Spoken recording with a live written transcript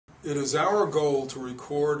It is our goal to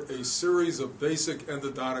record a series of basic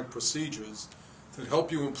endodontic procedures that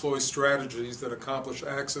help you employ strategies that accomplish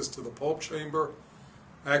access to the pulp chamber,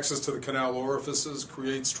 access to the canal orifices,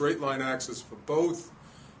 create straight line access for both,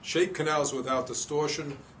 shape canals without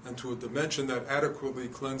distortion, and to a dimension that adequately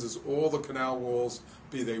cleanses all the canal walls,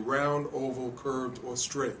 be they round, oval, curved, or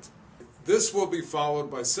straight. This will be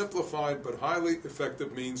followed by simplified but highly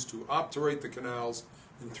effective means to obturate the canals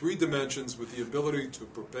in 3 dimensions with the ability to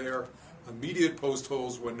prepare immediate post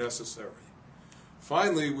holes when necessary.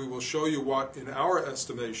 Finally, we will show you what, in our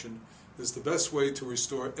estimation, is the best way to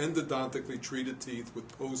restore endodontically treated teeth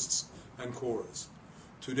with posts and cores.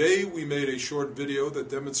 Today, we made a short video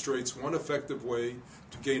that demonstrates one effective way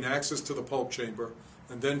to gain access to the pulp chamber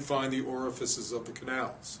and then find the orifices of the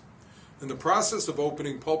canals. In the process of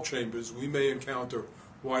opening pulp chambers, we may encounter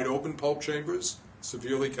wide open pulp chambers,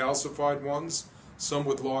 severely calcified ones, some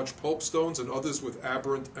with large pulp stones and others with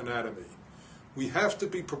aberrant anatomy. We have to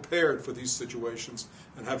be prepared for these situations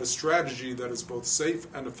and have a strategy that is both safe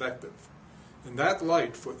and effective. In that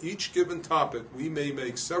light, for each given topic, we may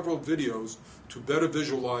make several videos to better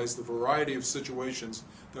visualize the variety of situations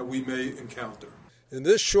that we may encounter. In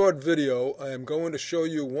this short video, I am going to show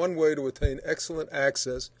you one way to attain excellent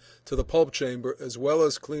access to the pulp chamber, as well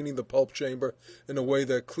as cleaning the pulp chamber in a way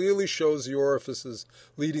that clearly shows the orifices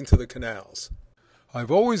leading to the canals. I've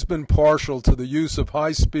always been partial to the use of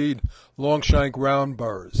high-speed, long-shank round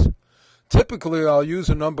burrs. Typically, I'll use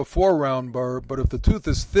a number 4 round burr, but if the tooth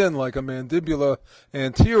is thin like a mandibular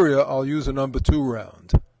anterior, I'll use a number 2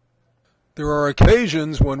 round. There are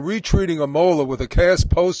occasions when retreating a molar with a cast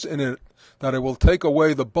post in it that I will take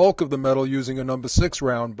away the bulk of the metal using a number 6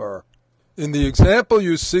 round burr. In the example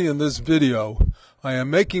you see in this video, I am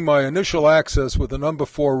making my initial access with a number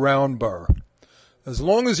 4 round burr. As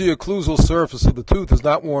long as the occlusal surface of the tooth is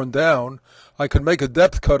not worn down, I can make a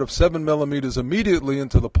depth cut of 7 millimeters immediately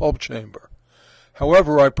into the pulp chamber.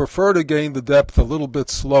 However, I prefer to gain the depth a little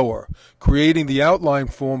bit slower, creating the outline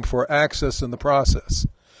form for access in the process.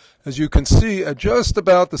 As you can see, at just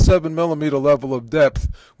about the 7 millimeter level of depth,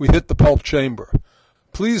 we hit the pulp chamber.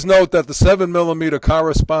 Please note that the 7 millimeter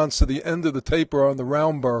corresponds to the end of the taper on the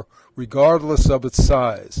round burr, regardless of its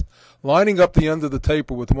size. Lining up the end of the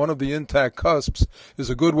taper with one of the intact cusps is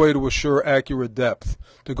a good way to assure accurate depth.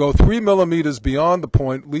 To go 3 millimeters beyond the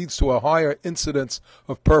point leads to a higher incidence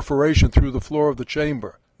of perforation through the floor of the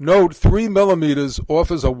chamber. Note, 3 millimeters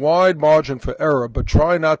offers a wide margin for error, but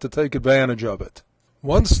try not to take advantage of it.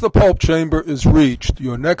 Once the pulp chamber is reached,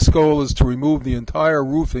 your next goal is to remove the entire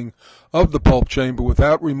roofing of the pulp chamber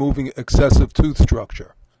without removing excessive tooth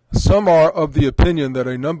structure. Some are of the opinion that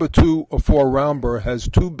a number 2 or 4 round burr has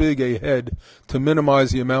too big a head to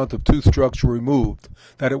minimize the amount of tooth structure removed,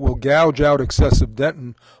 that it will gouge out excessive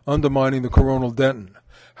dentin, undermining the coronal dentin.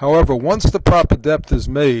 However, once the proper depth is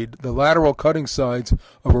made, the lateral cutting sides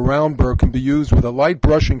of a round burr can be used with a light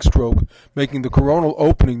brushing stroke, making the coronal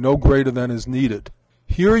opening no greater than is needed.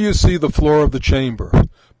 Here you see the floor of the chamber.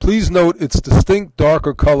 Please note its distinct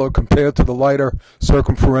darker color compared to the lighter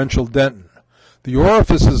circumferential dentin. The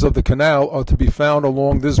orifices of the canal are to be found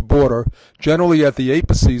along this border, generally at the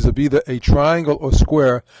apices of either a triangle or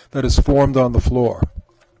square that is formed on the floor.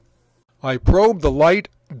 I probe the light,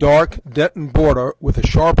 dark dentin border with a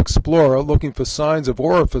sharp explorer, looking for signs of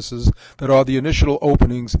orifices that are the initial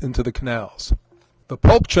openings into the canals. The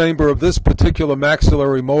pulp chamber of this particular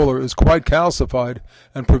maxillary molar is quite calcified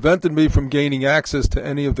and prevented me from gaining access to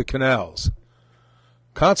any of the canals.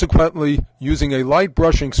 Consequently, using a light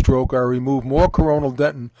brushing stroke, I remove more coronal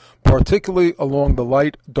dentin, particularly along the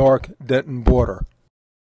light, dark dentin border.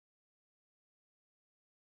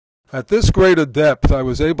 At this greater depth, I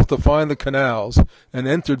was able to find the canals and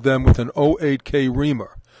entered them with an 08K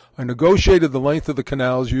reamer. I negotiated the length of the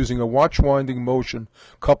canals using a watch-winding motion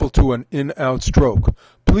coupled to an in-out stroke.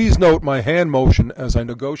 Please note my hand motion as I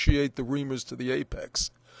negotiate the reamers to the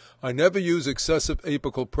apex. I never use excessive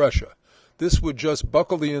apical pressure. This would just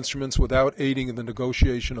buckle the instruments without aiding in the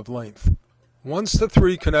negotiation of length. Once the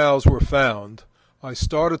 3 canals were found, I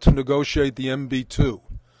started to negotiate the MB2.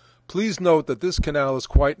 Please note that this canal is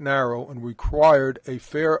quite narrow and required a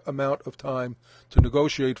fair amount of time to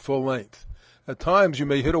negotiate full length. At times you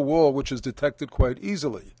may hit a wall which is detected quite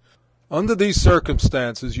easily. Under these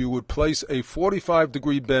circumstances, you would place a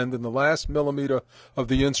 45-degree bend in the last millimeter of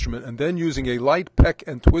the instrument and then, using a light peck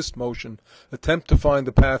and twist motion, attempt to find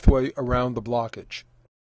the pathway around the blockage.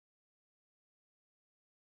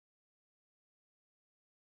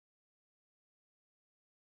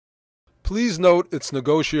 Please note its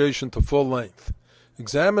negotiation to full length.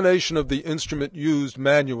 Examination of the instrument used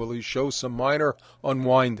manually shows some minor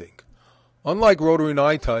unwinding. Unlike rotary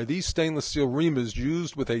nine-tie, these stainless steel reamers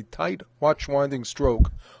used with a tight watch-winding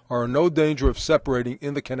stroke are in no danger of separating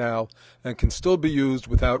in the canal and can still be used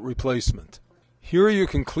without replacement. Here you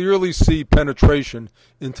can clearly see penetration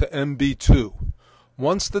into MB2.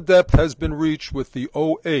 Once the depth has been reached with the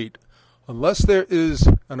 08, unless there is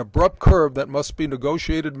an abrupt curve that must be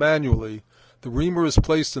negotiated manually, the reamer is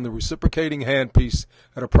placed in the reciprocating handpiece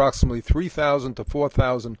at approximately 3,000 to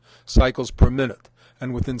 4,000 cycles per minute,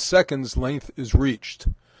 and within seconds length is reached.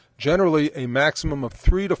 Generally, a maximum of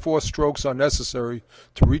 3 to 4 strokes are necessary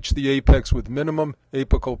to reach the apex with minimum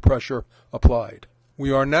apical pressure applied.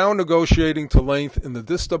 We are now negotiating to length in the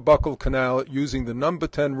distal buccal canal using the number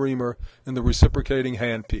 10 reamer in the reciprocating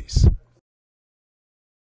handpiece.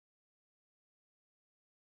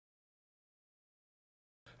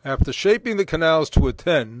 After shaping the canals to a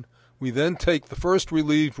 10, we then take the first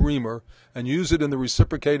relieved reamer and use it in the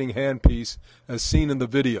reciprocating handpiece as seen in the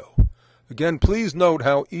video. Again, please note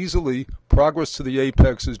how easily progress to the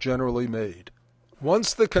apex is generally made.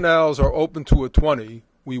 Once the canals are open to a 20,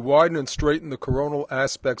 we widen and straighten the coronal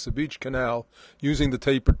aspects of each canal using the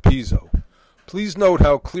tapered piezo. Please note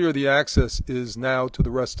how clear the access is now to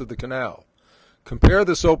the rest of the canal. Compare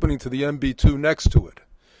this opening to the MB2 next to it.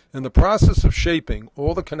 In the process of shaping,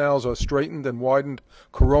 all the canals are straightened and widened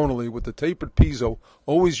coronally with the tapered piezo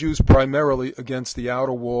always used primarily against the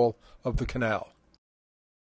outer wall of the canal.